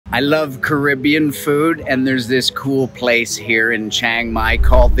I love Caribbean food, and there's this cool place here in Chiang Mai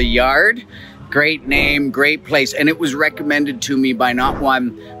called The Yard. Great name, great place, and it was recommended to me by not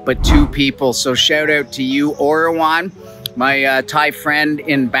one, but two people. So shout out to you, Orawan, my Thai friend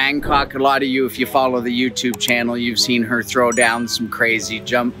in Bangkok. A lot of you, if you follow the YouTube channel, you've seen her throw down some crazy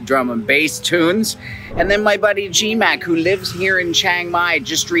drum and bass tunes. And then my buddy G-Mac, who lives here in Chiang Mai,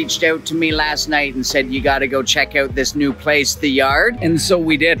 just reached out to me last night and said, you gotta go check out this new place, The Yard. And so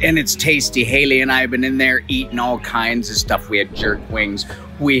we did, and it's tasty. Haley and I have been in there eating all kinds of stuff. We had jerk wings,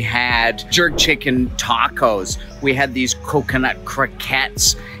 we had jerk chicken tacos, we had these coconut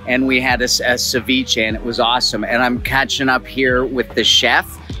croquettes, and we had a ceviche, and it was awesome. And I'm catching up here with the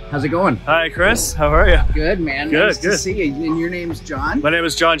chef. How's it going? Hi, Chris. How are you? Good, man. Good, nice good. to see you. And your name's John? My name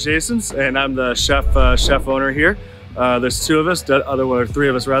is John Jasons, and I'm the chef owner here. There's two of us, three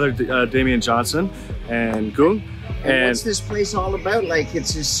of us rather, Damian Johnson and Gung. And what's this place all about? Like,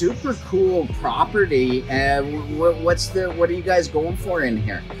 it's a super cool property. What are you guys going for in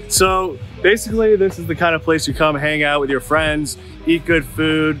here? So basically, this is the kind of place you come hang out with your friends, eat good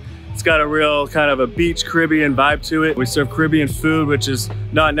food. It's got a real kind of a beach Caribbean vibe to it. We serve Caribbean food, which is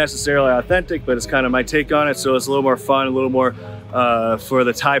not necessarily authentic, but it's kind of my take on it. So it's a little more fun, a little more for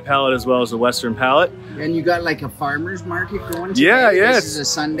the Thai palate as well as the Western palate. And you got like a farmer's market going today? Yeah. This is a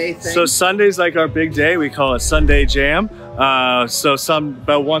Sunday thing? So Sunday's like our big day. We call it Sunday Jam. So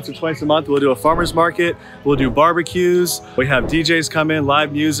about once or twice a month, we'll do a farmer's market. We'll do barbecues. We have DJs come in,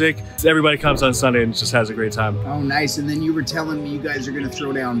 live music. Everybody comes on Sunday and just has a great time. Oh, nice. And then you were telling me you guys are going to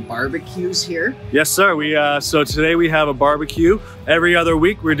throw down barbecues here? Yes, sir. So today we have a barbecue. Every other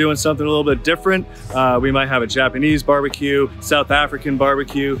week, we're doing something a little bit different. We might have a Japanese barbecue, South African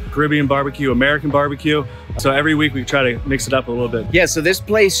barbecue, Caribbean barbecue, American barbecue. So every week we try to mix it up a little bit. Yeah, so this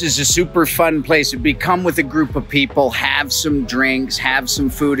place is a super fun place. It'd be come with a group of people, have some drinks, have some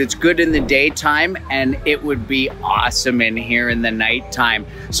food. It's good in the daytime, and it would be awesome in here in the nighttime.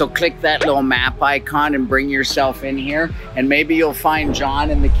 So click that little map icon and bring yourself in here, and maybe you'll find John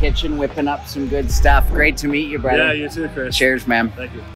in the kitchen whipping up some good stuff. Great to meet you, brother. Yeah, you too, Chris. Cheers, man. Thank you.